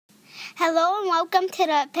Hello and welcome to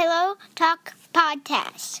the Pillow Talk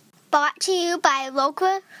Podcast, brought to you by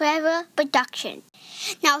Local Forever Productions.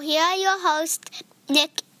 Now here are your hosts,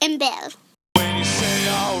 Nick and Bill. When you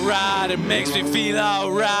say alright, it makes me feel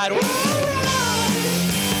alright.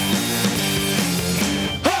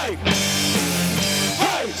 Hey!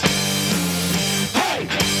 Hey! Hey!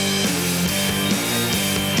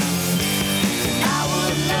 I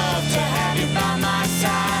would love to have you by my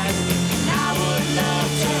side. I would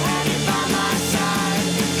love to have you by my side.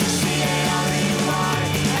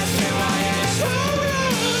 C-A-R-E-Y-S-J-Y-S.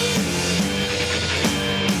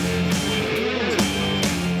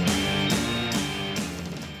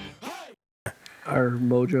 Our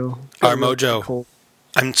mojo. Our mojo.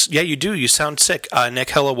 Yeah, you do. You sound sick. Nick,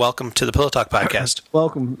 hello. Welcome to the Pillow Talk Podcast.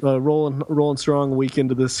 Welcome. Rolling strong a week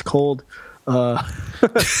into this cold.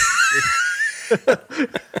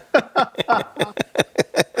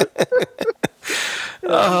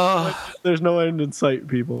 There's no end in sight,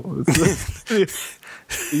 people.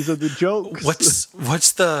 These are the jokes.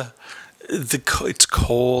 What's the it's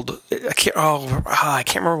cold. I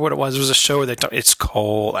can't remember what it was. It was a show where it's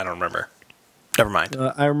cold. I don't remember. Never mind.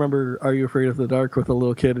 I remember Are You Afraid of the Dark with a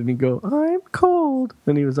little kid, and he'd go, I'm cold.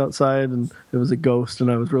 And he was outside, and it was a ghost, and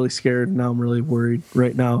I was really scared, and now I'm really worried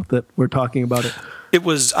right now that we're talking about it. It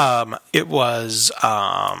was Groundhog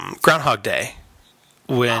Day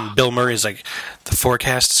when Bill Murray's like, the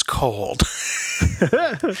forecast is cold.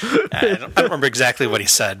 I don't remember exactly what he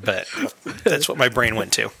said, but that's what my brain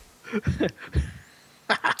went to.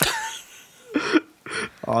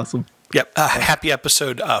 Awesome. Yep. Happy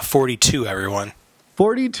episode 42, everyone.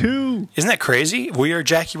 42. Isn't that crazy? We are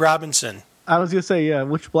Jackie Robinson. I was going to say, yeah,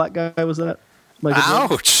 which black guy was that?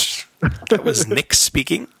 Ouch. That was Nick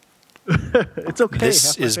speaking. It's okay.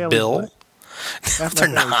 This is Bill. No, they're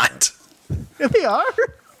not. Yeah, they are.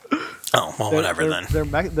 Oh, well, whatever then. They're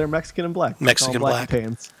Mexican and black. Mexican black.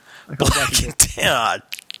 Pans. Black and tan.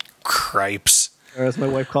 Cripes. Or as my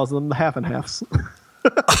wife calls them, the half and halves.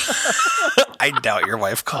 I doubt your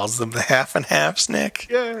wife calls them the half and halves, Nick.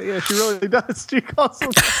 Yeah, she really does. She calls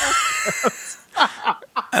them the half and halves.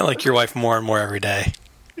 I like your wife more and more every day.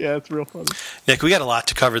 Yeah, it's real funny. Nick, we got a lot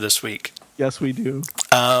to cover this week. Yes, we do.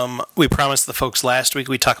 We promised the folks last week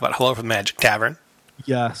we'd talk about Hello from the Magic Tavern.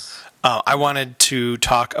 Yes. I wanted to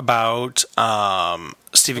talk about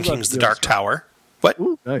Stephen King's The Dark Tower. What?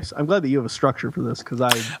 Ooh, nice. I'm glad that you have a structure for this because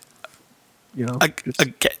a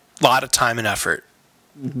lot of time and effort.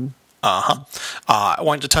 Mm-hmm. I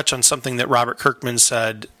wanted to touch on something that Robert Kirkman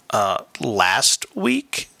said last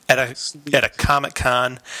week at a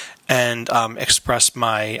Comic-Con and expressed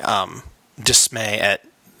my dismay at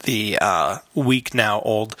the week now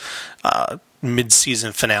old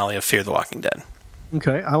mid-season finale of Fear the Walking Dead.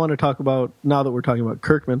 Okay, I want to talk about, now that we're talking about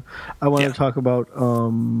Kirkman, I want to talk about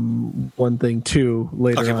one thing too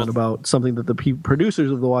later on about something that the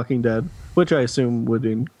producers of The Walking Dead, which I assume would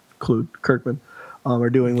include Kirkman,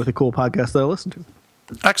 are doing with a cool podcast that I listen to.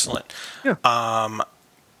 Excellent. Yeah.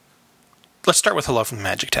 Let's start with Hello from the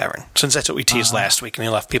Magic Tavern, since that's what we teased last week and we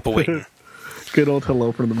left people waiting. Good old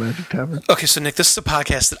Hello from the Magic Tavern. Okay, so Nick, this is a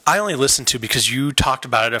podcast that I only listened to because you talked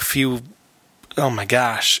about it oh my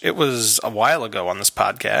gosh, it was a while ago on this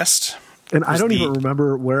podcast. And I don't even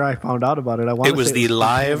remember where I found out about it. It was the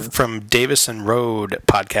Live from Davison Road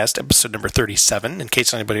podcast, episode number 37, in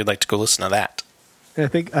case anybody would like to go listen to that.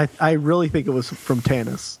 I really think it was from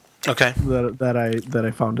Tanis. Okay. That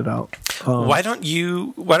I found it out. Why don't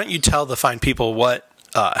you tell the fine people what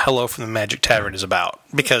Hello from the Magic Tavern is about?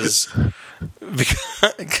 Because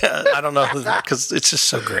I don't know, because it's just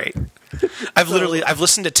so great. I've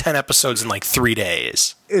listened to 10 episodes in like 3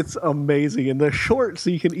 days. It's amazing, and they're short, so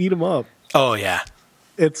you can eat them up. Oh yeah.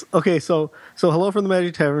 It's okay. So Hello from the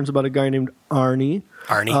Magic Tavern is about a guy named Arnie.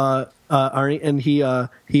 Arnie, and he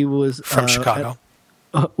was from Chicago.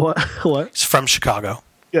 What? He's from Chicago.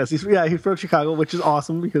 Yes, he's from Chicago, which is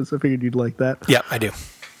awesome because I figured you'd like that. Yeah, I do.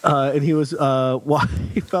 And he was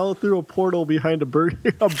he fell through a portal behind a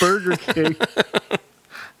Burger King.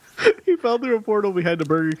 He fell through a portal behind a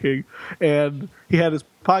Burger King, and he had his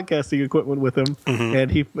podcasting equipment with him,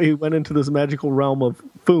 and he went into this magical realm of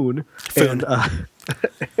Foon.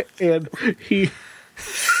 And he.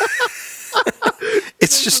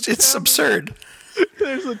 It's absurd.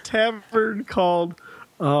 There's a tavern called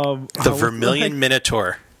the Vermilion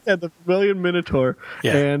Minotaur. Yeah, the Vermilion Minotaur.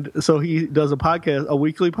 Yeah. And so he does a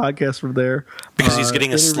weekly podcast from there. Because he's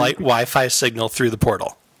getting a slight Wi-Fi signal through the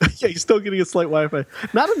portal. Yeah, he's still getting a slight Wi-Fi.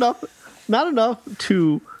 Not enough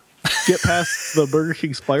to get past the Burger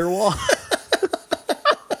King firewall.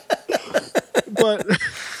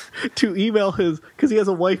 to email because he has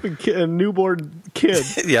a wife and newborn kid.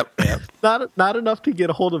 Yep. Not enough to get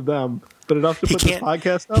a hold of them, but enough to put the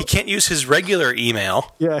podcast up. He can't use his regular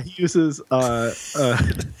email. Yeah, he uses what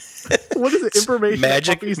is it? Information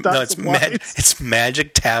magic. No, it's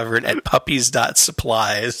Magic Tavern at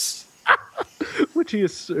puppies.supplies. Which he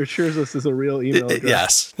assures us is a real email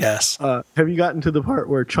address. Yes. Have you gotten to the part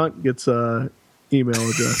where Chunt gets email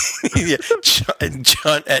address? Yeah,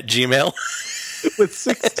 Chunt at Gmail. With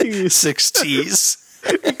 6 T's. 6 T's.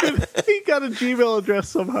 He got a Gmail address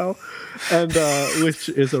somehow, and which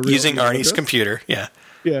is a real using email Arnie's address. computer. Yeah.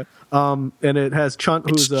 Yeah. And it has Chunt,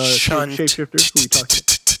 who's a shapeshifter. Who we talked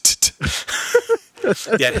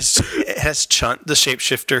Yeah, it has Chunt, the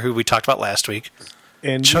shapeshifter, who we talked about last week.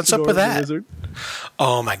 And Chunt's up with the that. Wizard.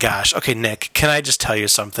 Oh my gosh. Okay, Nick, can I just tell you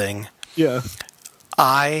something? Yeah.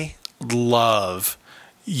 I love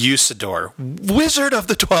Usador, Wizard of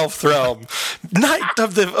the 12th Realm, Knight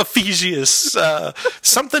of the Ephesius,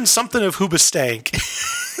 something of Hoobastank.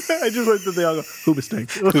 I just like that they all go, Hoobastank.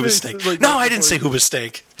 Hoobastank. Like, no, I didn't say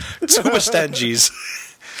Hoobastank. It's Hoobastanges.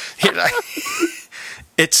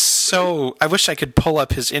 It's so... I wish I could pull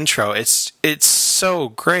up his intro. It's so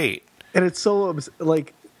great. And it's so,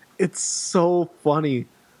 like, it's so funny.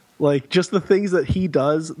 Like, just the things that he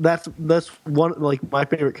does, that's one, like, my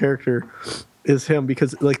favorite character is him,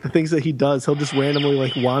 because, like, the things that he does, he'll just randomly,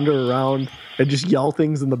 like, wander around and just yell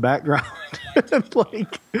things in the background. And,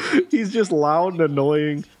 like, he's just loud and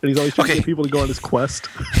annoying, and he's always trying to get people to go on his quest.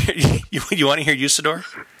 You want to hear Usador?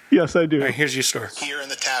 Yes, I do. All right, here's Usador. Here in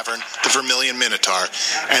the tavern, the Vermilion Minotaur.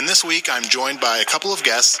 And this week I'm joined by a couple of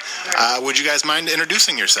guests. Would you guys mind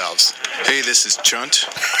introducing yourselves? Hey, this is Chunt.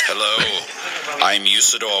 Hello, I'm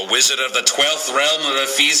Usador, Wizard of the 12th Realm of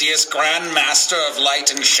Ephesius, Grand Master of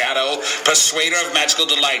Light and Shadow, Persuader of Magical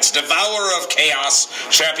Delights, Devourer of Chaos,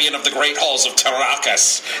 Champion of the Great Halls of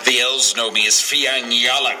Tarakas. The elves know me as Fiang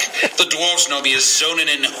Yalak. The dwarves know me as Zonin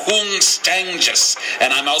and Hung Stangus.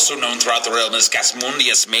 And I'm also known throughout the realm as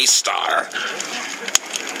Gasmundius Maystar.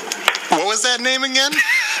 What was that name again?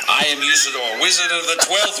 I am Usador, Wizard of the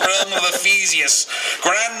 12th Realm of Ephesius,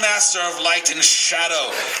 Grand Master of Light and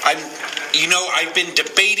Shadow. I've been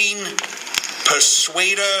debating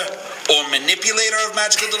Persuader or Manipulator of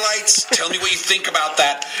Magical Delights. Tell me what you think about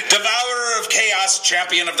that. Devourer of Chaos,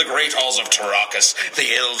 Champion of the Great Halls of Tarakas.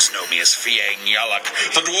 The elves know me as Fiang Yalak.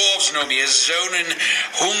 The dwarves know me as Zonin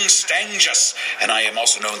Hung Stangus. And I am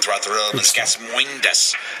also known throughout the realm as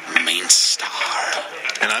Gasmundius Mainstar.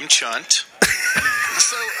 And I'm Chunt.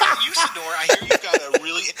 So, Usador, I hear you've got a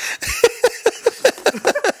really...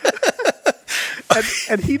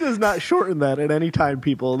 And he does not shorten that at any time,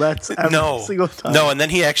 people. That's every single time. No, and then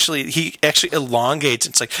he actually elongates.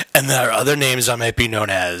 It's like, and there are other names I might be known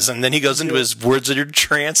as. And then he goes into his wizard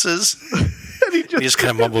trances. And he just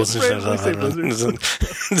kind of mumbles.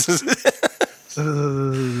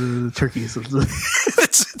 Turkeys.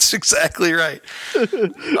 It's exactly right.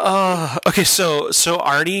 Okay, so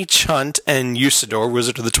Arnie, Chunt, and Usador,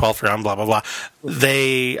 Wizard of the 12th Realm, blah blah blah.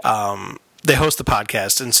 They host the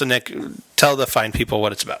podcast, and so Nick, tell the fine people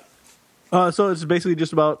what it's about. So it's basically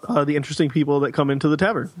just about the interesting people that come into the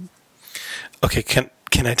tavern. Okay, can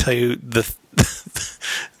I tell you this?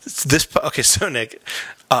 Okay, so Nick,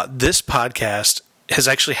 this podcast has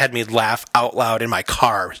actually had me laugh out loud in my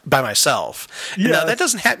car by myself. Yeah. Now, that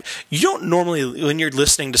doesn't happen. You don't normally, when you're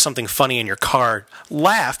listening to something funny in your car,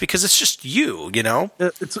 laugh because it's just you know?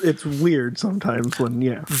 It's weird sometimes when,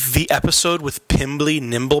 The episode with Pimbly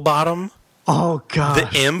Nimblebottom. Oh, God. The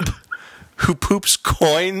imp who poops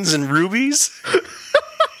coins and rubies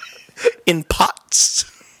in pots.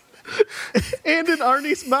 And in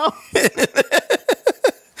Arnie's mouth.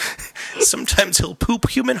 Sometimes he'll poop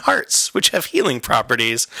human hearts, which have healing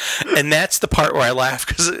properties. And that's the part where I laugh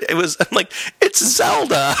because I'm like, it's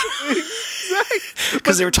Zelda. Exactly.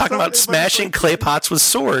 Because they were talking about smashing clay pots with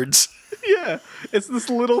swords. Yeah. It's this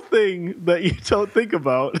little thing that you don't think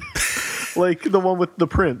about. Like the one with the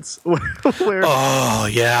prince. Where, oh,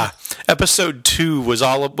 yeah. Episode 2 was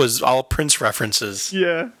all Prince references.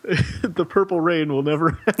 Yeah. The purple rain will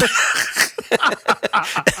never end.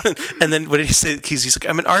 And then what did he say? He's like,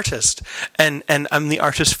 I'm an artist, and I'm the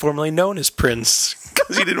artist formerly known as Prince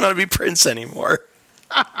because he didn't want to be Prince anymore.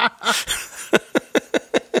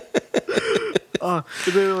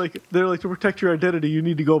 They're like to protect your identity, you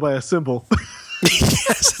need to go by a symbol.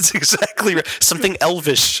 Yes, that's exactly right. Something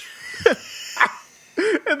elvish.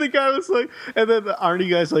 And the guy was like, and then the Arnie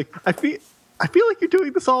guy's like, I feel like you're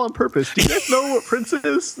doing this all on purpose. Do you guys know what Prince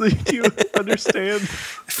is? Do you understand?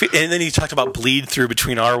 And then he talked about bleed through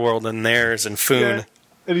between our world and theirs and Foon.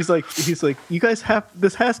 And he's like, you guys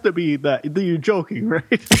this has to be that. You're joking, right?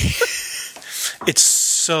 It's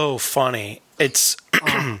so funny. It's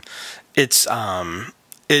it's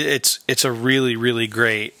a really, really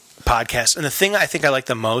great podcast. And the thing I think I like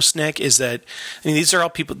the most, Nick, is that these are all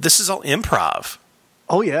people. This is all improv.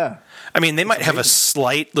 Oh yeah. I mean, they might have a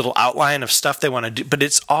slight little outline of stuff they want to do, but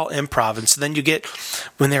it's all improv. And so then you get,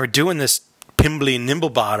 when they were doing this Pimbly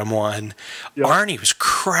Nimblebottom one, Arnie was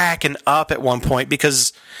cracking up at one point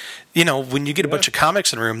because, when you get a bunch of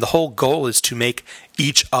comics in a room, the whole goal is to make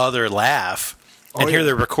each other laugh. And here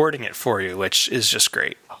they're recording it for you, which is just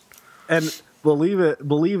great. And believe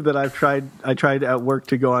that I tried at work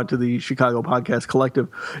to go onto the Chicago Podcast Collective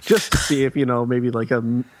just to see if maybe like a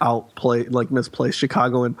misplaced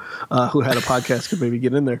Chicagoan who had a podcast could maybe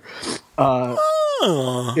get in there.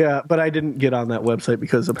 Yeah, but I didn't get on that website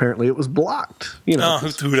because apparently it was blocked. Who'd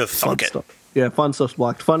have thunk it? Stuff. Yeah, fun stuff's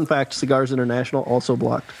blocked. Fun fact: Cigars International also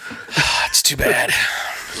blocked. It's too bad.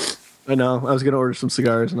 I know. I was going to order some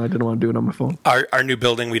cigars, and I didn't want to do it on my phone. Our new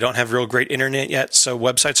building, we don't have real great internet yet, so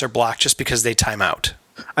websites are blocked just because they time out.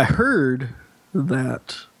 I heard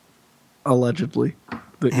that, allegedly,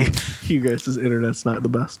 that you guys' internet's not the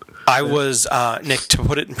best. I was, Nick, to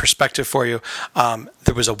put it in perspective for you,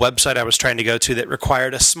 there was a website I was trying to go to that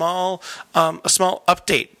required a small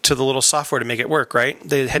update to the little software to make it work, right?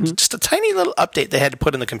 They had just a tiny little update they had to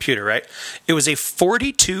put in the computer, right? It was a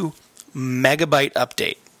 42 megabyte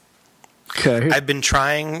update. Okay. I've been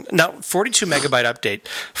trying 42 megabyte update.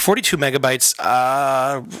 42 megabytes.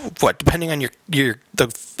 Depending on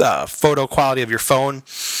the photo quality of your phone,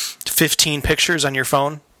 15 pictures on your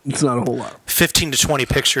phone. It's not a whole lot. 15 to 20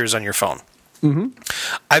 pictures on your phone. Mm-hmm.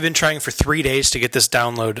 I've been trying for 3 days to get this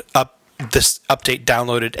update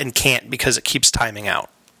downloaded and can't because it keeps timing out.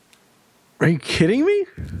 Are you kidding me?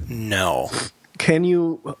 No. Can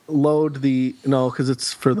you load because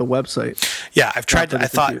it's for the website. Yeah, I've tried to. I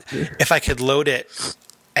thought if I could load it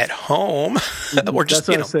at home or just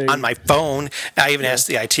on my phone. I even asked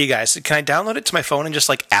the IT guy, I said, can I download it to my phone and just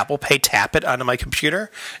like Apple Pay tap it onto my computer?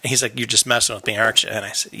 And he's like, you're just messing with me, aren't you? And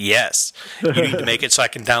I said, yes. You need to make it so I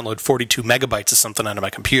can download 42 megabytes of something onto my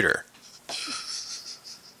computer.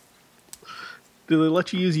 Do they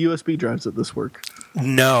let you use USB drives at this work?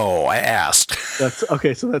 No, I asked. That's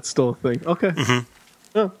okay. So that's still a thing. Okay.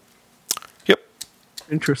 Mm-hmm. Oh. Yep.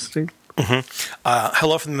 Interesting. Mm-hmm.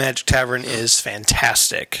 Hello from the Magic Tavern is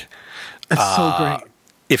fantastic. That's so great.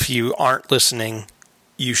 If you aren't listening,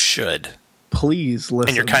 you should. Please listen.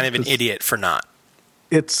 And you're kind of an idiot for not.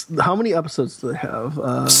 It's how many episodes do they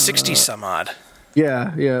have? 60 some odd.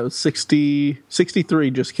 Yeah. It was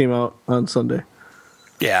 63 just came out on Sunday.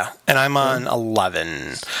 Yeah, and I'm on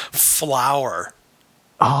 11. Flower.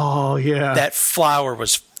 Oh, yeah. That flower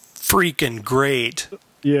was freaking great.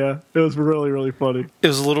 Yeah, it was really, really funny. It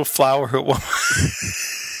was a little flower at one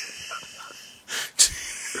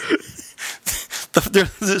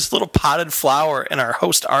There's this little potted flower, and our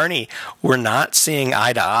host, Arnie, we're not seeing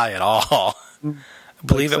eye to eye at all. I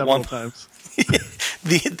believe at one times.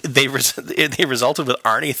 they resulted with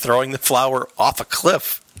Arnie throwing the flower off a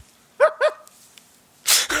cliff.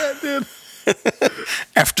 Yeah, it did.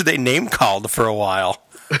 After they name called for a while.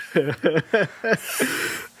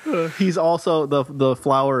 He's also the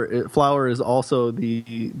flower. Flower is also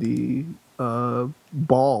the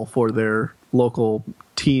ball for their local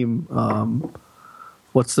team.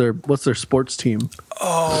 What's their sports team?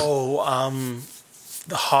 Oh,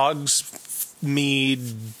 the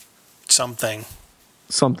Hogsmeade something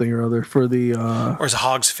or other for the or is it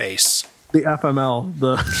Hog's Face? The FML,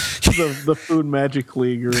 the Food Magic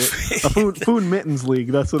League, or Food Mittens League.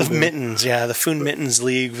 That's what it is. Mittens, yeah, the Food Mittens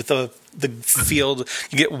League with the field.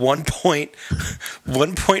 You get 1 point,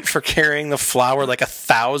 1 point for carrying the flower like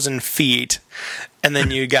 1,000 feet, and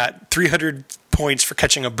then you got 300 points for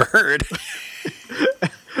catching a bird.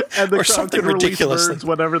 And the or something ridiculous, birds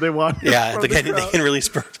whenever they want. Yeah, they can release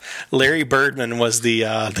birds. Larry Birdman was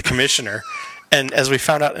the commissioner, and as we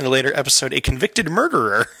found out in a later episode, a convicted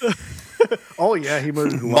murderer. Oh yeah, he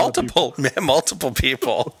murdered multiple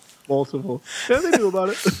people. Multiple. Yeah, they knew about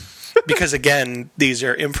it. Because again, these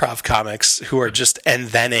are improv comics who are just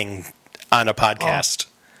and-thenning on a podcast.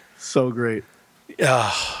 Oh, so great.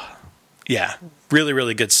 Yeah, really,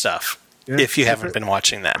 really good stuff. Yeah, if you haven't been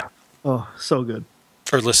watching that. Oh, so good.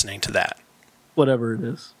 Or listening to that. Whatever it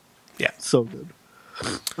is. Yeah. So good.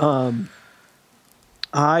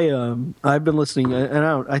 I've been listening, and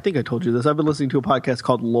I think I told you this. I've been listening to a podcast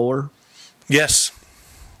called Lore. Yes.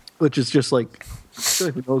 Which is just like, I feel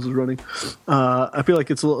like my nose is running. I feel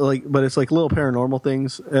like it's like, but it's like little paranormal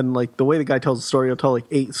things, and like the way the guy tells a story, he'll tell like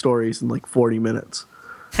 8 stories in like 40 minutes.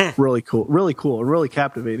 Really cool, and really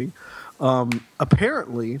captivating.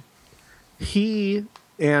 Apparently, he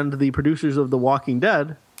and the producers of The Walking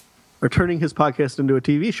Dead are turning his podcast into a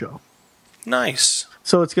TV show. Nice.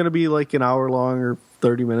 So it's going to be like an hour long or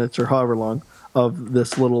 30 minutes or however long of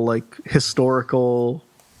this little like historical,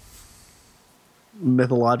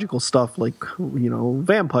 mythological stuff, like,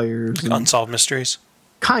 vampires. And Unsolved mysteries.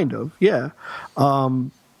 kind of, yeah.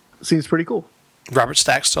 Seems pretty cool. Robert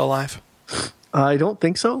Stack's still alive? I don't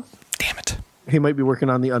think so. Damn it. He might be working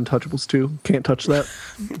on the Untouchables too. Can't touch that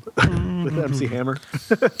with MC Hammer.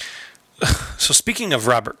 So speaking of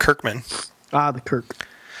Robert Kirkman, The Kirk.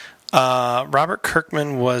 Robert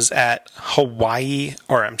Kirkman was at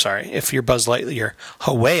if you're Buzz Lightyear,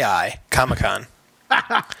 Hawaii Comic-Con.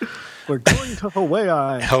 We're going to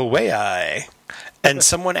Hawaii. Hawaii. And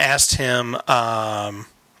someone asked him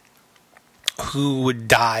who would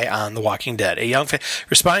die on The Walking Dead. A young fan,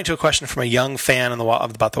 responding to a question from a young fan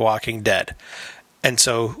about The Walking Dead. And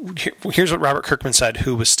so here's what Robert Kirkman said,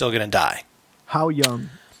 who was still going to die. How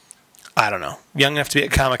young? I don't know. Young enough to be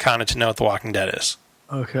at Comic-Con and to know what The Walking Dead is.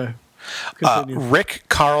 Okay. Continue. Rick,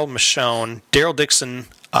 Carl, Michonne, Daryl Dixon,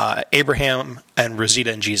 Abraham, and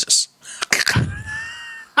Rosita and Jesus.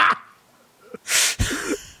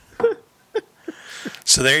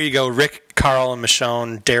 So there you go. Rick, Carl, and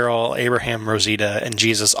Michonne, Daryl, Abraham, Rosita, and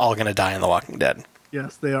Jesus all going to die in The Walking Dead.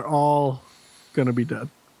 Yes, they are all going to be dead.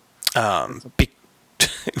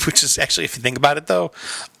 Which is actually, if you think about it, though,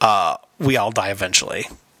 we all die eventually.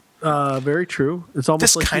 Very true. It's almost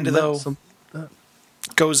This like kind of, though,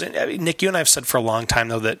 goes in. I mean, Nick, you and I have said for a long time,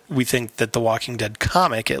 though, that we think that The Walking Dead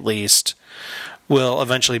comic, at least, will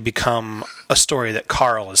eventually become a story that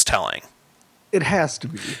Carl is telling. It has to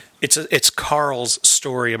be. It's Carl's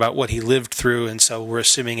story about what he lived through, and so we're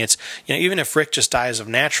assuming it's, even if Rick just dies of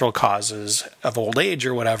natural causes, of old age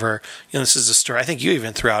or whatever, this is a story. I think you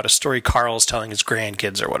even threw out a story Carl's telling his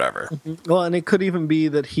grandkids or whatever. Mm-hmm. Well, and it could even be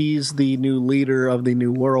that he's the new leader of the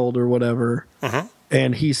new world or whatever,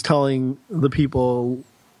 and he's telling the people,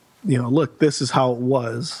 look, this is how it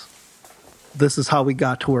was. This is how we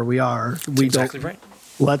got to where we are. Right.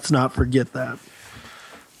 Let's not forget that.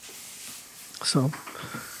 So,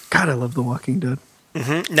 God, I love The Walking Dead.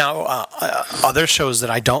 Mm-hmm. Now, other shows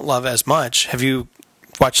that I don't love as much. Have you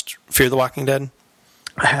watched Fear the Walking Dead?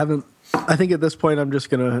 I haven't. I think at this point I'm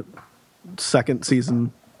just going to second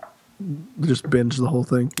season just binge the whole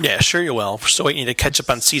thing. Yeah, sure you will. We're still waiting to catch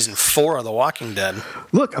up on season 4 of The Walking Dead.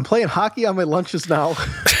 Look, I'm playing hockey on my lunches now.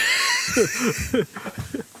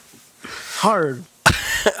 Hard.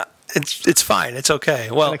 It's fine. It's okay.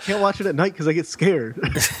 Well, and I can't watch it at night because I get scared.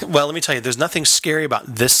 Well, let me tell you, there's nothing scary about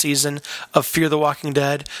this season of Fear the Walking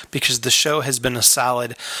Dead because the show has been a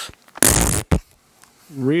solid.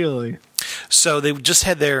 Really? So they just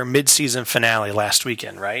had their mid-season finale last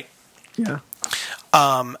weekend, right? Yeah.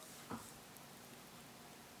 I've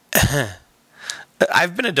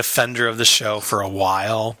been a defender of the show for a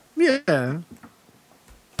while. Yeah.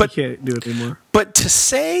 But you can't do it anymore. But to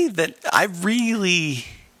say that I really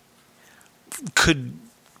could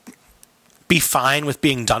be fine with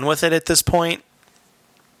being done with it at this point.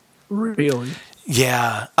 Really?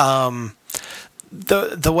 Yeah.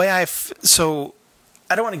 The way so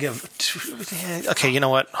I don't want to give. Okay, you know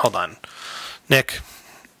what? Hold on, Nick.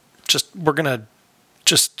 We're gonna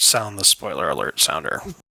sound the spoiler alert sounder.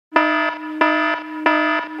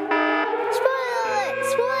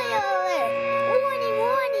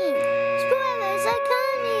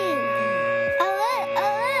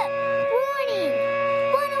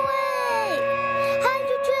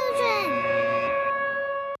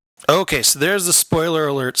 Okay, so there's the spoiler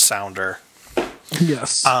alert sounder.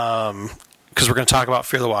 Yes. Because we're going to talk about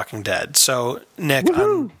Fear the Walking Dead. So, Nick,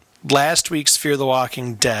 on last week's Fear the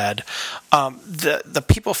Walking Dead, the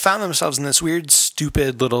people found themselves in this weird,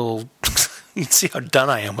 stupid little... you can see how done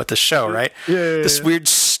I am with the show, right? Yeah. This weird,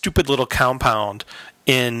 stupid little compound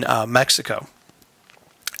in Mexico.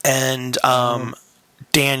 And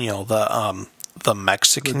Daniel, the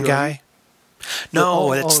Mexican guy...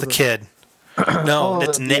 No, it's the kid. No,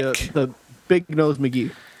 it's Nick. The Big Nose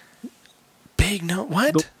McGee. Big Nose?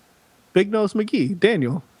 What? Big Nose McGee.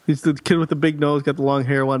 Daniel. He's the kid with the big nose, got the long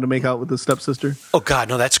hair, wanted to make out with his stepsister. Oh, God,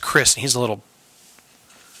 no, that's Chris, and he's a little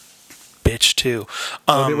bitch, too.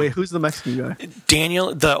 Wait, who's the Mexican guy?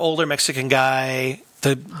 Daniel, the older Mexican guy,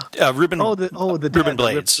 the Ruben. The Ruben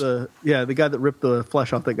Blades. The guy that ripped the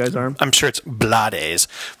flesh off that guy's arm. I'm sure it's Blades,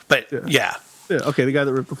 but yeah. Yeah, okay, the guy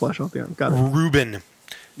that ripped the flesh off the arm. Got it. Ruben.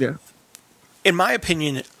 Yeah. In my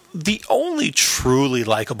opinion, the only truly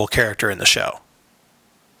likable character in the show.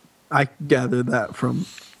 I gathered that from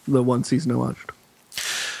the one season I watched.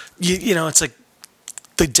 It's like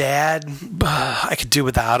The dad, I could do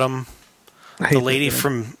without him. The lady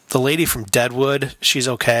from Deadwood, she's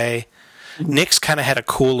okay. Nick's kind of had a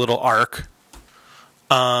cool little arc.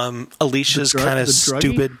 Alicia's kind of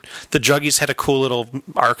stupid. The druggies had a cool little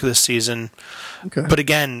arc this season. Okay. But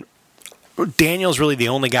again, Daniel's really the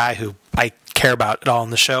only guy who I care about at all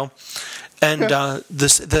in the show. And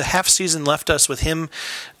the half season left us with him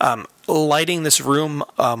lighting this room,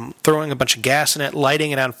 throwing a bunch of gas in it,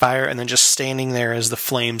 lighting it on fire, and then just standing there as the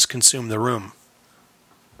flames consume the room.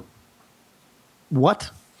 What?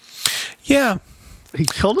 Yeah. He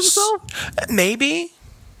killed himself? Maybe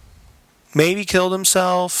killed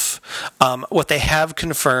himself. What they have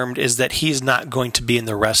confirmed is that he's not going to be in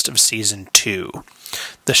the rest of season 2.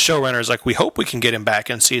 The showrunner is like, we hope we can get him back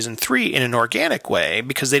in season 3 in an organic way,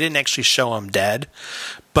 because they didn't actually show him dead.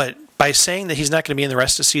 But by saying that he's not going to be in the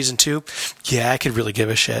rest of season 2, yeah, I could really give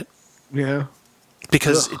a shit. Yeah.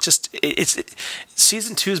 Because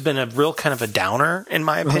season 2 has been a real kind of a downer, in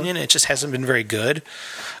my opinion. It just hasn't been very good.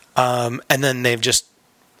 And then they've just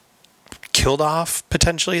killed off,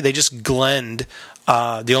 potentially. They just Glenned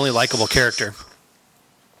the only likable character.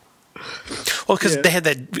 Well, because they had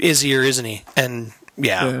that is he or isn't he? And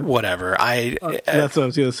whatever. That's what I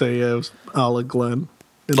was going to say. Yeah, it was a la Glenn.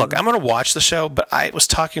 Look, I'm going to watch the show, but I was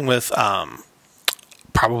talking with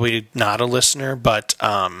probably not a listener, but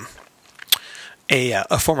a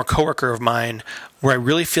former coworker of mine, where I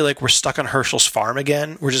really feel like we're stuck on Herschel's farm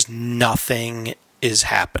again, where just nothing is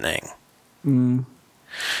happening.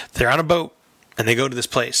 They're on a boat and they go to this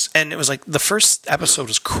place, and it was like the first episode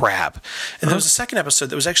was crap, and there was a second episode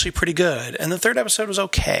that was actually pretty good, and the third episode was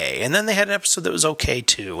okay, and then they had an episode that was okay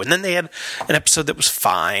too, and then they had an episode that was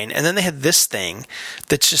fine, and then they had this thing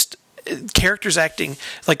that's just characters acting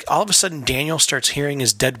like all of a sudden Daniel starts hearing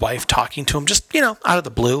his dead wife talking to him, just out of the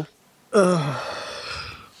blue.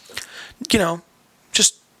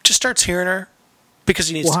 Just starts hearing her because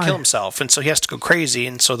he needs to kill himself, and so he has to go crazy.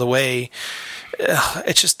 And so the way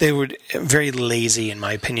it's just, they were very lazy, in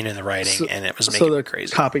my opinion, in the writing, and it was making me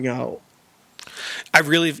crazy. Copping out.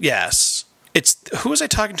 Yes. It's who was I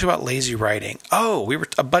talking to about lazy writing? Oh, we were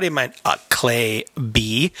a buddy of mine, Clay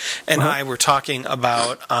B, and I were talking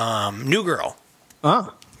about New Girl.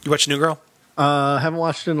 You watch New Girl? Haven't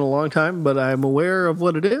watched it in a long time, but I'm aware of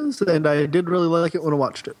what it is, and I did really like it when I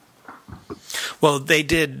watched it. Well, they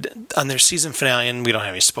did on their season finale, and we don't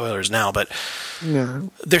have any spoilers now, but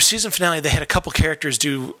their season finale, they had a couple characters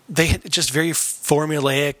they had just very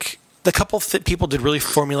formulaic. The couple people did really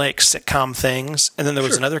formulaic sitcom things, and then there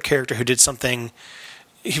was another character who did something.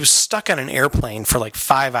 He was stuck on an airplane for like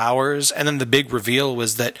 5 hours, and then the big reveal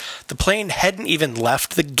was that the plane hadn't even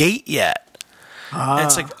left the gate yet. And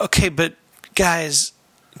it's like, okay, but guys,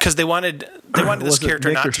 because they wanted this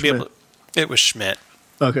character not to be able to. It was Schmidt.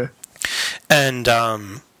 Okay. And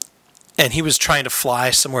he was trying to fly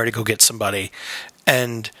somewhere to go get somebody,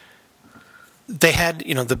 and they had,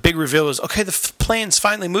 the big reveal was, okay, the plane's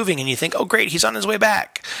finally moving, and you think, oh great, he's on his way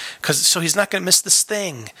back, so he's not going to miss this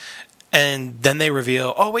thing. And then they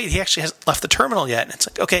reveal, oh wait, he actually hasn't left the terminal yet. And it's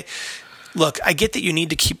like, okay, look, I get that you need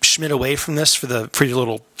to keep Schmidt away from this for your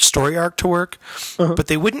little story arc to work, but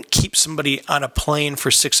they wouldn't keep somebody on a plane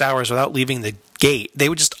for 6 hours without leaving the gate. They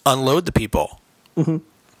would just unload the people.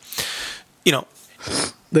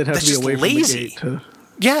 They'd have to be away from lazy. the gate.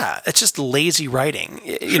 Yeah, it's just lazy writing.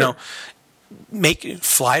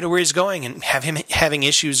 Fly to where he's going and have him having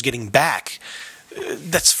issues getting back.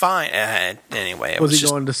 That's fine. Anyway, was he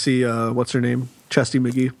going to see what's her name, Chesty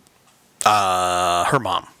McGee? Her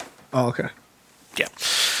mom. Oh, okay. Yeah,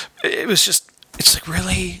 it was just. It's like,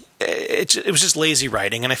 really. It was just lazy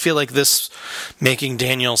writing, and I feel like this making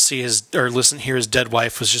Daniel hear his dead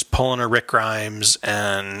wife was just pulling a Rick Grimes,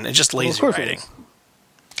 and it's just lazy writing.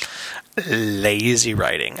 Lazy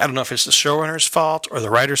writing. I don't know if it's the showrunner's fault or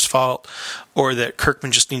the writer's fault, or that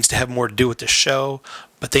Kirkman just needs to have more to do with the show,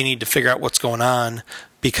 but they need to figure out what's going on,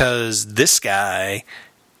 because this guy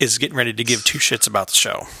is getting ready to give two shits about the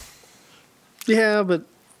show. Yeah, but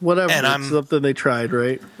whatever. And it's something they tried,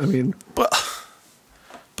 right? I mean...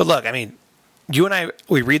 But look, I mean, you and I,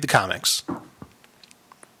 we read the comics.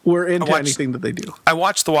 We're into anything that they do. I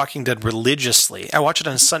watch The Walking Dead religiously. I watch it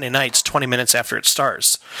on Sunday nights, 20 minutes after it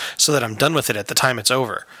starts, so that I'm done with it at the time it's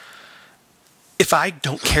over. If I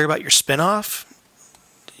don't care about your spinoff,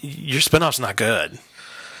 your spinoff's not good.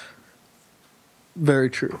 Very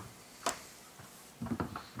true.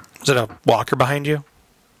 Is it a walker behind you?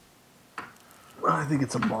 I think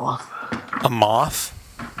it's a moth. A moth?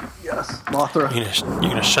 Yes, Mothra. You're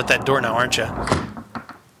gonna shut that door now, aren't you?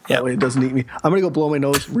 That way it doesn't eat me. I'm going to go blow my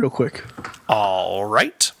nose real quick. All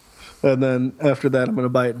right. And then after that, I'm going to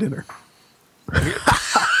buy it dinner.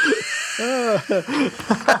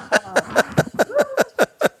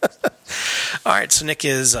 All right, so Nick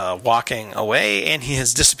is walking away, and he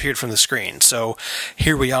has disappeared from the screen. So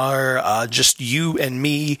here we are, just you and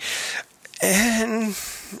me, and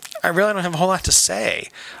I really don't have a whole lot to say.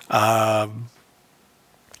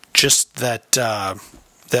 Just that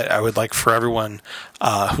that I would like for everyone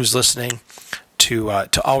who's listening to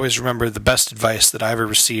always remember the best advice that I ever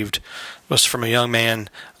received was from a young man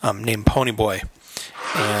named Ponyboy,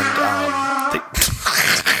 and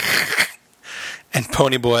and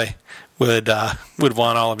Ponyboy would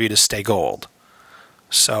want all of you to stay gold.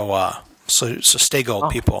 So stay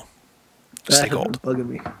gold, people. Stay gold. Bugging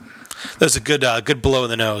me. That was a good blow in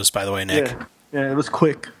the nose, by the way, Nick. Yeah, it was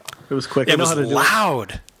quick. It was quick. It I know was how to loud.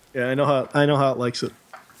 Do it. Yeah, I know how it likes it.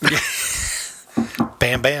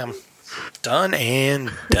 Bam, bam. Done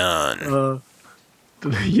and done.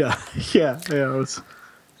 Yeah. It was.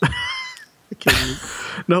 I can't even.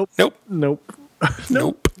 Nope.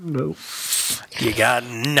 Nope. You got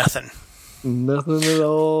nothing. Nothing at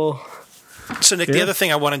all. So, Nick, the other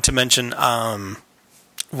thing I wanted to mention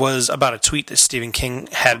was about a tweet that Stephen King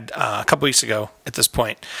had a couple weeks ago at this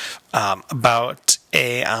point about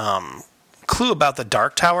a clue about the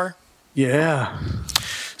Dark Tower. Yeah.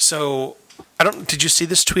 So, did you see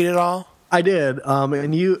this tweet at all? I did,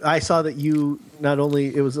 and I saw that you not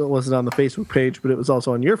only it wasn't on the Facebook page, but it was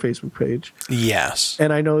also on your Facebook page. Yes.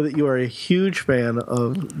 And I know that you are a huge fan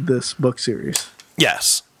of this book series.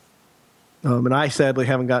 Yes. And I sadly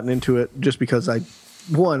haven't gotten into it just because I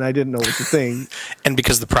didn't know it was a thing, and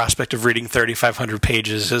because the prospect of reading 3,500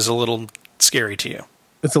 pages is a little scary to you.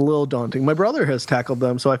 It's a little daunting. My brother has tackled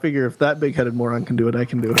them, so I figure if that big-headed moron can do it, I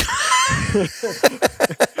can do it.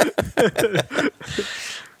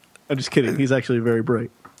 I'm just kidding. He's actually very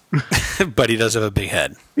bright. But he does have a big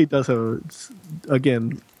head. He does have,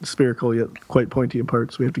 again, spherical yet quite pointy in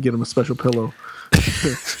parts. We have to get him a special pillow.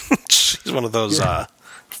 He's one of those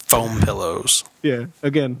foam pillows. Yeah.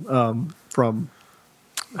 Again, from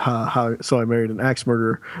how So I Married an Axe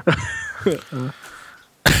Murderer.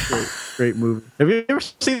 Great movie. Have you ever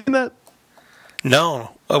seen that?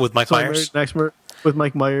 No. Oh, with Mike Myers? With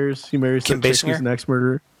Mike Myers. He marries Kim some chick who's an axe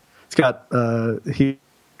murderer. It's got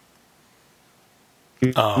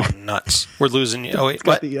Oh, nuts. We're losing you. Oh, wait,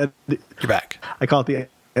 what? You're back. I call it the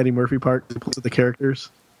Eddie Murphy part. He plays the characters.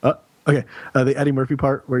 Okay. The Eddie Murphy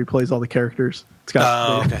part where he plays all the characters. It's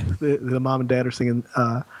got the mom and dad are singing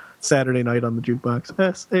Saturday Night on the jukebox.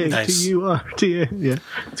 S-A-T-U-R-T-A. Yeah,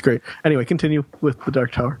 it's great. Anyway, continue with the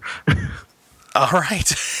Dark Tower. All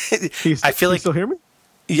right. I feel like... You still hear me?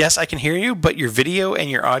 Yes, I can hear you, but your video and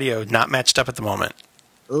your audio not matched up at the moment.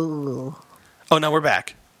 Oh, no, we're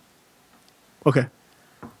back. Okay.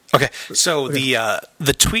 Okay, so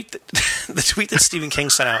the tweet that Stephen King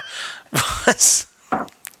sent out was,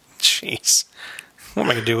 jeez, what am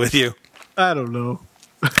I gonna do with you? I don't know.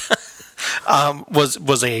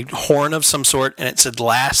 Was a horn of some sort, and it said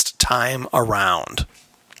 "last time around."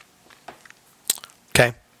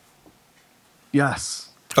 Okay. Yes.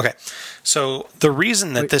 Okay. So the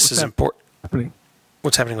reason that this is important.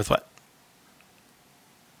 What's happening with what?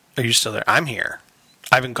 Are you still there? I'm here.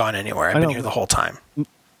 I haven't gone anywhere. I've been here the whole time.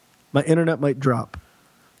 My internet might drop.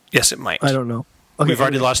 Yes, it might. I don't know. Okay, We've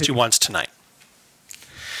already lost you once tonight.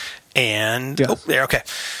 And, yes. There, okay.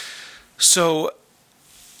 So,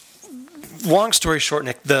 long story short,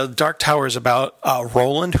 Nick, the Dark Tower is about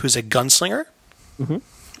Roland, who's a gunslinger,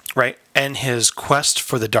 right? And his quest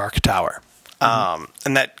for the Dark Tower.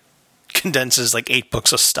 And that condenses like 8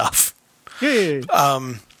 books of stuff. Yeah.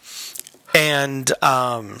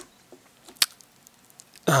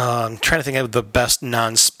 I'm trying to think of the best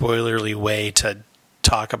non-spoilerly way to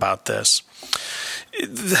talk about this.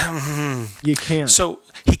 You can't. So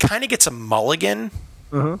he kind of gets a mulligan.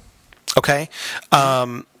 Okay.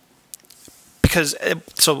 Because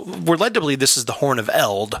so we're led to believe this is the Horn of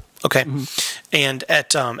Eld. Okay. And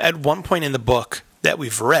at one point in the book that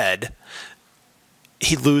we've read,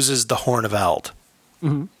 he loses the Horn of Eld.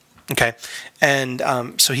 Okay. And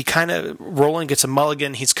so Roland gets a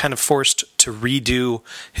mulligan. He's kind of forced to redo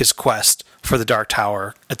his quest for the Dark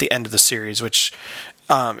Tower at the end of the series, which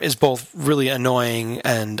is both really annoying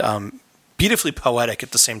and beautifully poetic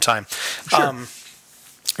at the same time. Sure.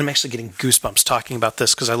 I'm actually getting goosebumps talking about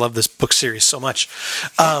this because I love this book series so much.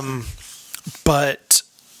 But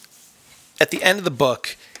at the end of the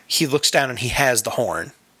book, he looks down and he has the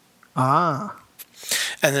horn.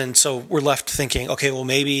 And then so we're left thinking, okay, well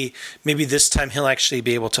maybe this time he'll actually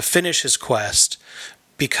be able to finish his quest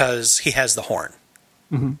because he has the horn.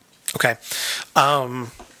 Okay.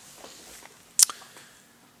 And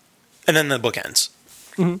then the book ends.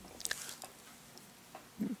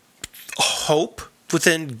 hope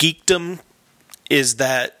within geekdom is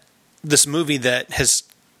that this movie that has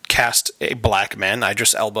cast a black man,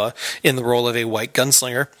 Idris Elba, in the role of a white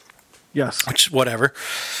gunslinger, Yes. which whatever,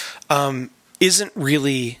 isn't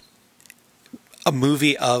really a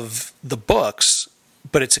movie of the books,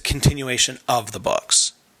 but it's a continuation of the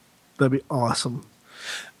books. That'd be awesome.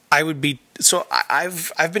 I would be so.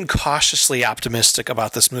 I've been cautiously optimistic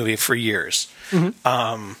about this movie for years,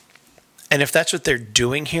 and if that's what they're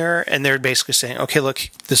doing here, and they're basically saying, okay, look,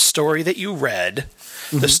 the story that you read,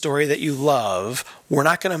 the story that you love, we're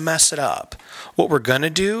not going to mess it up. What we're going to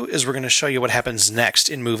do is we're going to show you what happens next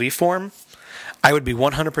in movie form. I would be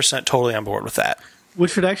 100% totally on board with that.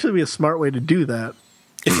 Which would actually be a smart way to do that.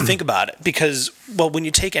 If you think about it, because, well, when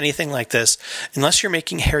you take anything like this, unless you're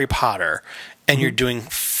making Harry Potter and you're doing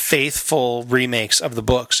faithful remakes of the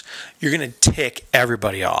books, you're going to tick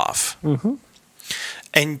everybody off.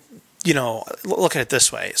 And, you know, look at it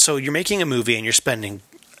this way. So you're making a movie and you're spending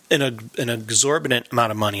an exorbitant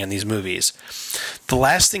amount of money on these movies. The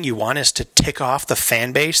last thing you want is to tick off the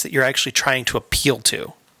fan base that you're actually trying to appeal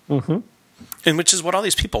to. And which is what all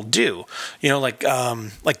these people do. You know, like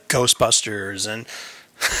Ghostbusters and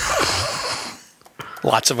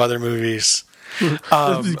lots of other movies.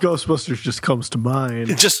 Ghostbusters just comes to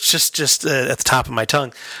mind. Just at the top of my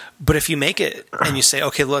tongue. But if you make it and you say,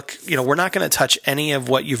 okay, look, you know, we're not going to touch any of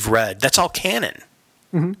what you've read. That's all canon.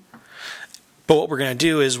 But what we're going to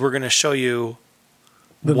do is we're going to show you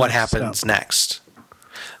what happens next.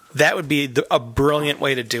 That would be a brilliant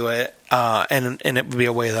way to do it, and it would be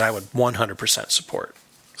a way that I would 100% support.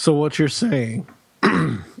 So what you're saying,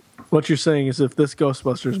 is if this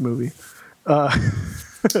Ghostbusters movie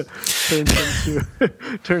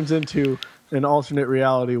turns into an alternate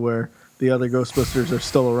reality where the other Ghostbusters are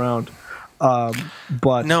still around,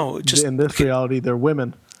 but no, just in this reality they're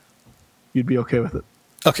women, you'd be okay with it?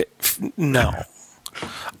 Okay, no.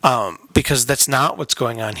 Because that's not what's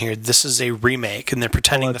going on here. This is a remake, and they're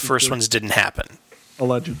pretending the first ones didn't happen.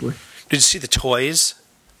 Allegedly. Did you see the toys?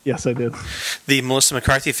 Yes, I did. The Melissa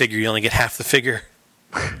McCarthy figure, you only get half the figure.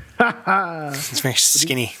 It's very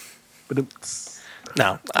skinny. But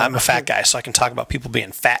No, I'm a fat guy, so I can talk about people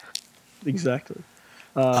being fat. exactly.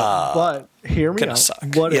 But hear me out. Suck.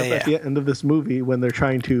 What if at the end of this movie, when they're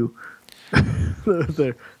trying to,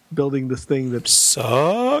 they're building this thing that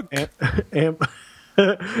Suck.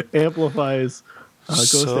 amplifies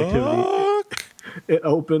ghost activity, it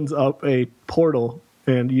opens up a portal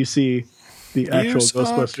and you see the actual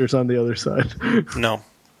Ghostbusters on the other side. No.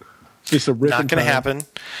 Just a rip. Not going to happen.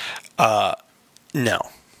 No.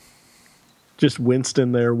 Just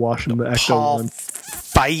Winston there washing the Ecto Paul one.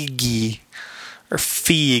 Feige or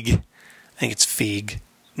Feig. I think it's Feig.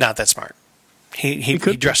 Not that smart. He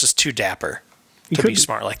dresses too dapper to be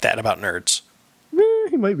smart like that about nerds.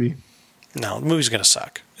 He might be. No, the movie's going to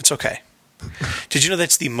suck. It's okay. Did you know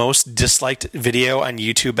that's the most disliked video on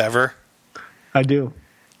YouTube ever? I do.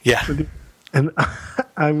 Yeah. And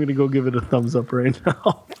I'm going to go give it a thumbs up right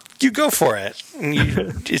now. You go for it.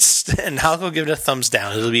 And I'll go give it a thumbs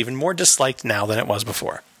down. It'll be even more disliked now than it was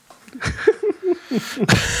before.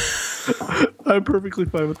 I'm perfectly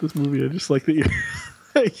fine with this movie. I just like that you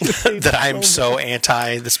that I'm so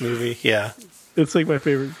anti this movie. Yeah. It's like my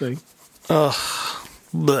favorite thing.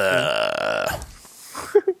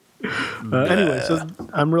 Anyway, so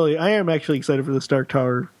I am actually excited for this Dark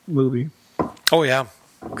Tower movie. Oh, yeah.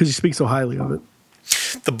 Because you speak so highly of it.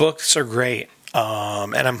 The books are great.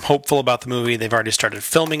 And I'm hopeful about the movie. They've already started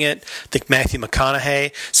filming it. I think Matthew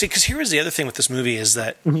McConaughey. See, because here was the other thing with this movie is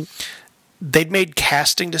that they'd made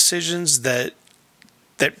casting decisions that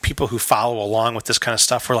people who follow along with this kind of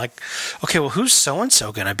stuff were like, okay, well, who's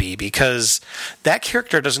so-and-so going to be? Because that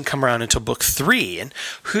character doesn't come around until book 3. And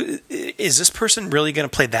who is this person really going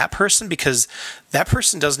to play that person? Because that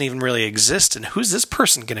person doesn't even really exist. And who's this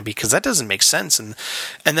person going to be? Because that doesn't make sense. And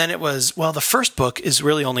then it was, well, the first book is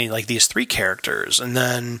really only like these 3 characters. And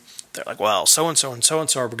then they're like, well, so-and-so and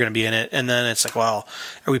so-and-so are going to be in it. And then it's like, well,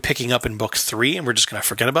 are we picking up in book 3 and we're just going to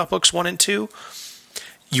forget about books 1 and 2?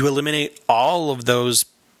 You eliminate all of those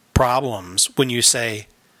problems when you say,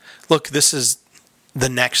 look, this is the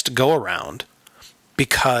next go-around,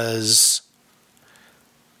 because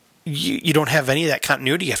you don't have any of that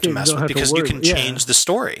continuity you have to mess with, because you can change the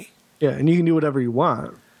story. Yeah, and you can do whatever you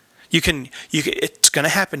want. You can. It's going to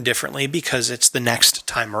happen differently because it's the next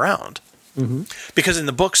time around. Because in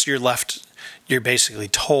the books, you're basically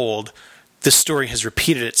told this story has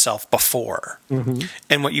repeated itself before.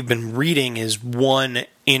 And what you've been reading is one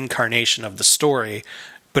incarnation of the story,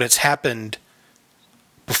 but it's happened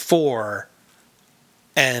before,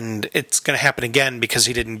 and it's going to happen again because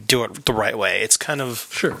he didn't do it the right way. It's kind of...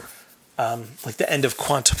 Sure. like the end of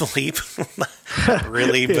Quantum Leap. Not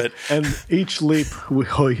really, but And each leap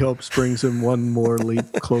he hopes brings him one more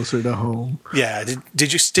leap closer to home. yeah.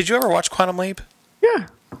 Did you ever watch Quantum Leap? Yeah.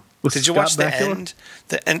 With Did you Scott watch Bakula?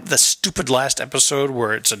 the end, the stupid last episode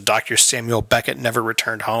where it's a Dr. Samuel Beckett never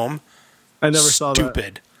returned home? I never saw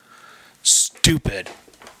that. Stupid.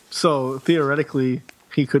 So theoretically,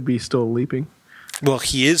 he could be still leaping. Well,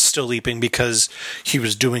 he is still leaping because he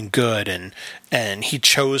was doing good, and he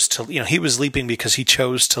chose to. He was leaping because he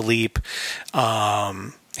chose to leap.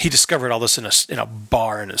 He discovered all this in a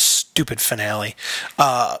bar in a stupid finale.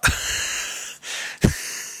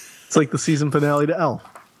 It's like the season finale to Elf,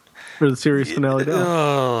 or the series finale to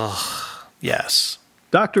Elf. Yes.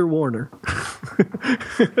 Dr. Warner.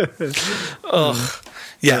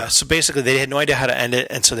 Yeah. So basically, they had no idea how to end it,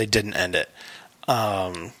 and so they didn't end it.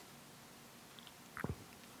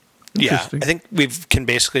 Yeah, I think we can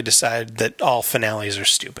basically decide that all finales are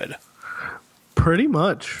stupid. Pretty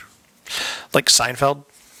much. Like Seinfeld.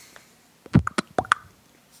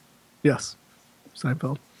 Yes.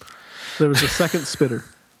 Seinfeld. There was a second spitter.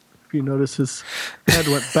 If you notice, his head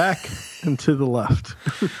went back and to the left.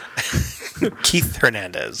 Keith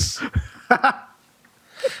Hernandez.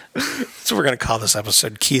 That's what we're going to call this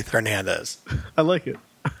episode, Keith Hernandez. I like it.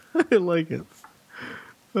 I like it.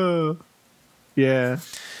 Yeah.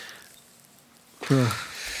 Yeah.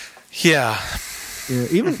 Yeah.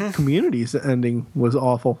 Even Community's ending was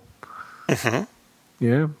awful. Mm-hmm.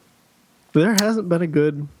 Yeah. There hasn't been a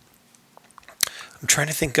good... I'm trying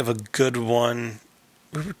to think of a good one.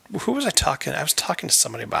 Who was I talking? I was talking to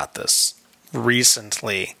somebody about this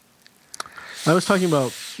recently. I was talking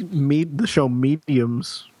about the show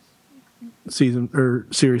Medium's season or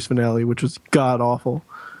series finale, which was god awful,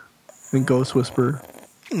 and Ghost Whisperer.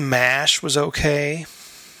 MASH was okay.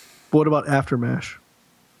 What about After MASH?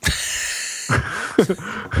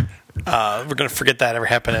 We're going to forget that ever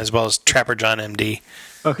happened, as well as Trapper John MD.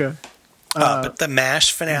 Okay. But the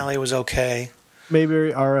MASH finale was okay.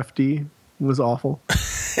 Mayberry RFD was awful.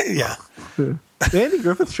 Yeah. The Andy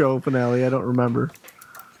Griffith Show finale, I don't remember.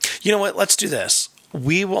 You know what? Let's do this.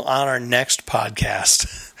 We will, on our next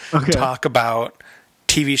podcast, Okay. talk about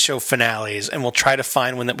TV show finales, and we'll try to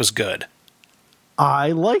find one that was good.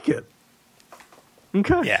 I like it.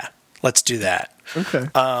 Okay. Yeah. Let's do that. Okay.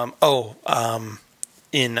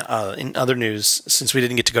 In other news, since we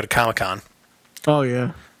didn't get to go to Comic-Con, Oh,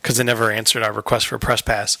 yeah. because they never answered our request for a press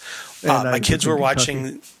pass, And my I kids live were in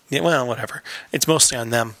watching... Yeah, well, whatever. It's mostly on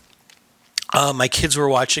them. My kids were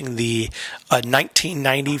watching the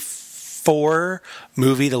 1994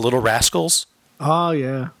 movie, The Little Rascals. Oh,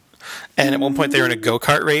 yeah. And at one point, they were in a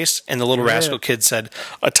go-kart race, and the Little Rascal kid said,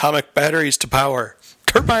 "Atomic batteries to power,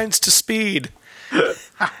 turbines to speed." And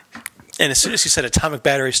as soon as he said atomic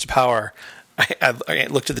batteries to power, I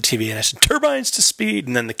looked at the TV and I said, "Turbines to speed."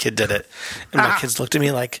 And then the kid did it. And my kids looked at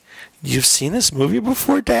me like, "You've seen this movie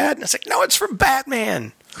before, Dad?" And I was like, "No, it's from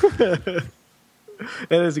Batman." It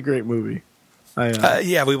is a great movie.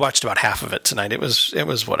 Yeah, we watched about half of it tonight. It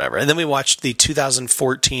was whatever. And then we watched the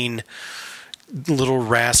 2014 Little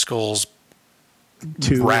Rascals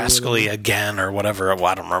Rascally Again or whatever. Well,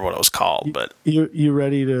 I don't remember what it was called, but You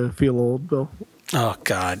ready to feel old, Bill? oh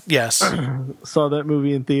god, yes. Saw that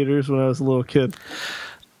movie in theaters when I was a little kid.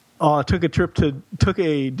 Oh, I took a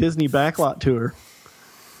Disney backlot tour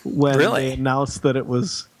when Really? they announced that it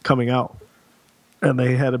was coming out, and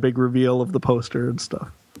they had a big reveal of the poster and stuff.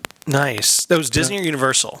 Nice. That was Disney or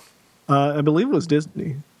Universal? I believe it was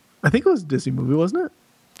Disney. I think it was a Disney movie, wasn't it?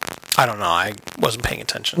 I don't know. I wasn't paying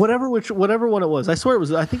attention. Whatever one it was. I swear it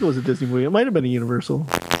was. I think it was a Disney movie. It might have been a Universal.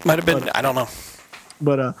 Might have been. I don't know.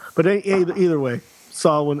 But either way,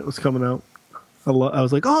 saw when it was coming out. I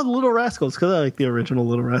was like, oh, the Little Rascals, because I like the original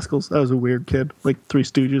Little Rascals. I was a weird kid, like Three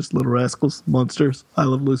Stooges, Little Rascals, Monsters, I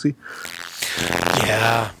Love Lucy.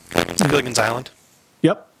 Yeah. Gilligan's Island.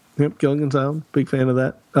 Yep, Gilligan's Island, big fan of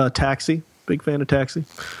that. Taxi, big fan of Taxi.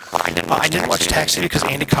 I didn't watch Taxi because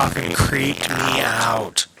Andy Kaufman creeped me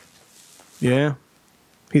out. Yeah,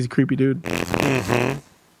 he's a creepy dude. Mm-hmm.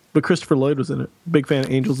 But Christopher Lloyd was in it. Big fan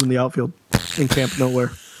of Angels in the Outfield in Camp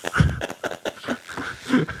Nowhere.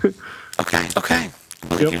 Okay.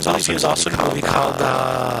 He was also in a movie called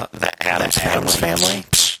The Addams Family.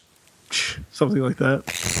 Something like that.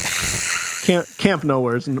 Camp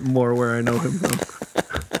Nowhere is more where I know him from.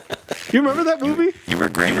 You remember that movie? You were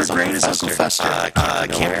great as Uncle Fester.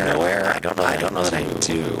 Camp Nowhere. I don't know that I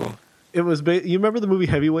do. It was. You remember the movie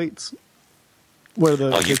Heavyweights? Where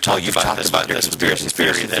you've talked about this conspiracy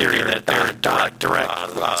theory that they're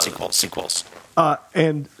direct sequels.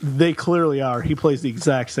 And they clearly are. He plays the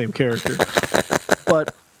exact same character.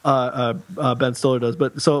 But Ben Stiller does.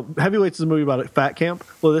 But so Heavyweights is a movie about a fat camp.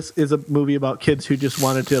 Well, this is a movie about kids who just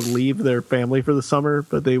wanted to leave their family for the summer,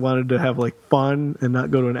 but they wanted to have like fun and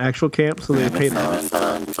not go to an actual camp, so they paid. I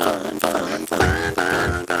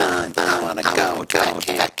want to go to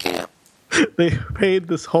fat camp. They paid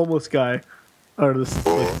this homeless guy or this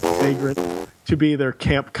like, vagrant to be their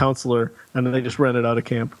camp counselor, and then they just rented out a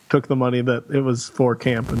camp. Took the money that it was for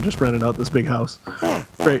camp and just rented out this big house.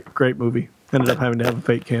 Great movie. Ended up having to have a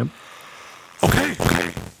fake camp. Okay.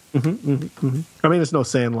 I mean, it's no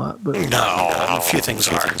Sandlot, but No, a few things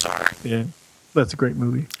are. yeah, that's a great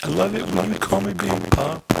movie. I love it when you call me Big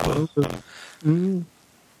Papa.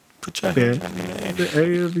 Put your Yeah, hand in the air. the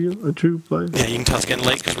air of you, a true play. Yeah, you can tell it's getting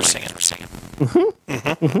late because we're singing.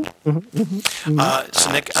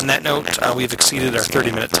 So, Nick, on that note, we've exceeded our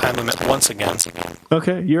 30-minute time limit once again.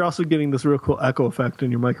 Okay, you're also getting this real cool echo effect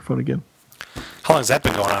in your microphone again. How long has that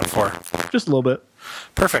been going on for? Just a little bit.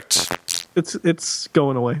 Perfect. It's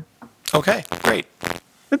going away. Okay, great.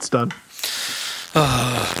 It's done.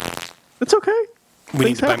 It's okay. We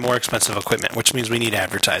need to buy more expensive equipment, which means we need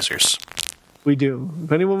advertisers. We do.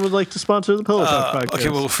 If anyone would like to sponsor the Pillow Talk podcast. Okay,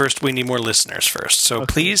 well, first we need more listeners first. So Okay.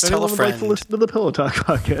 please If tell a anyone would like to friend. listen to the Pillow Talk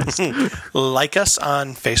podcast. Like us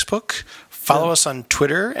on Facebook, follow us on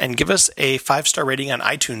Twitter, and give us a 5-star rating on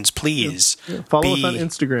iTunes, please. Follow us on Be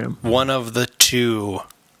Instagram. one of the two.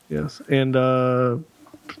 Yes. And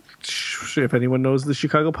if anyone knows the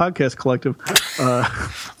Chicago Podcast Collective,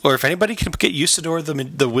 Or if anybody can get Usador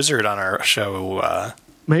the Wizard on our show,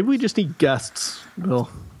 maybe we just need guests, Bill.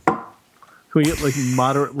 Can we get like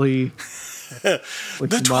moderately... Like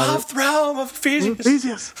the 12th realm of Ephesians.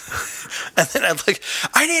 Ephesians. And then I'm like,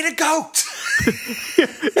 I need a goat.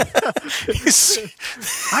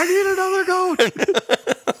 I need another goat.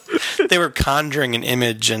 They were conjuring an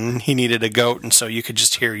image, and he needed a goat, and so you could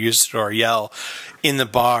just hear Usador yell in the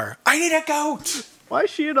bar, I need a goat. Why is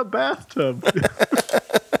she in a bathtub?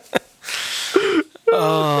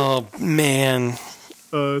 Oh, man.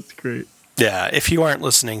 Oh, it's great. Yeah, if you aren't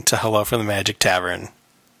listening to Hello from the Magic Tavern,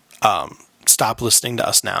 stop listening to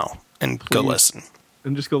us now and go listen.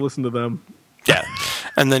 And just go listen to them. Yeah.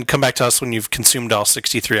 And then come back to us when you've consumed all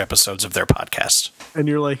 63 episodes of their podcast. And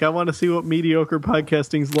you're like, I want to see what mediocre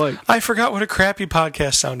podcasting's like. I forgot what a crappy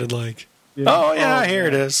podcast sounded like. Yeah. Oh, yeah, here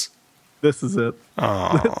it is. This is it.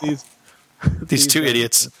 Oh, these two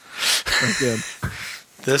idiots. Again.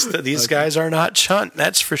 These guys are not chunt,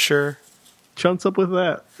 that's for sure. Chunts up with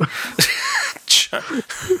that.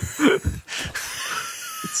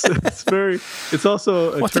 It's very. It's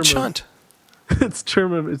also a What's term a chunt? It's a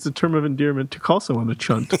term of endearment to call someone a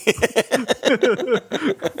chunt.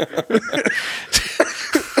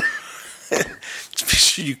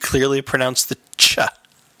 You clearly pronounce the ch.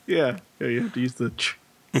 Yeah, you have to use the ch.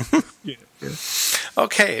 yeah.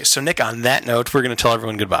 Okay, so Nick, on that note, we're going to tell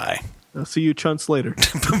everyone goodbye. I'll see you chunts later.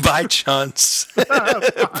 Bye, chunts.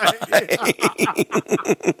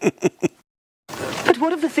 But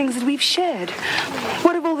what of the things that we've shared?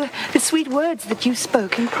 What of all the sweet words that you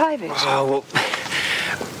spoke in private? Oh,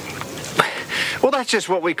 well, that's just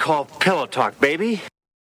what we call pillow talk, baby.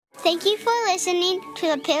 Thank you for listening to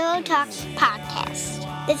the Pillow Talk podcast.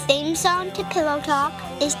 The theme song to Pillow Talk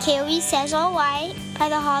is Carrie Says All Right by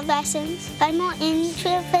the Hard Lessons. Find more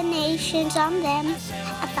information on them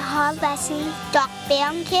at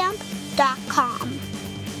thehardlessons.bandcamp.com.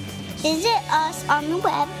 Visit us on the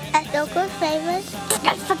web at at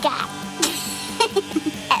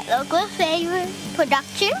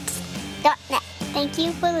localfavorsproductions.net. Thank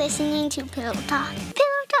you for listening to Pillow Talk.